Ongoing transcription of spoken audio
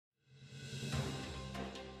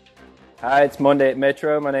Hi, it's Monday at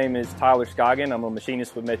Metro. My name is Tyler Scoggin. I'm a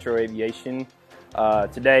machinist with Metro Aviation.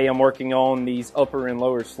 Today I'm working on these upper and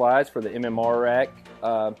lower slides for the MMR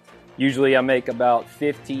rack. Usually I make about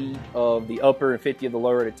 50 of the upper and 50 of the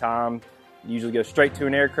lower at a time. Usually go straight to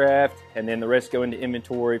an aircraft and then the rest go into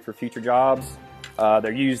inventory for future jobs.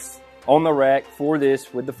 They're used on the rack for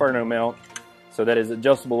this with the Furno mount, so that is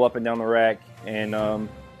adjustable up and down the rack, and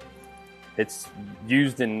it's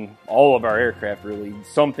used in all of our aircraft really.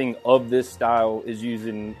 Something of this style is used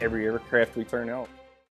in every aircraft we turn out.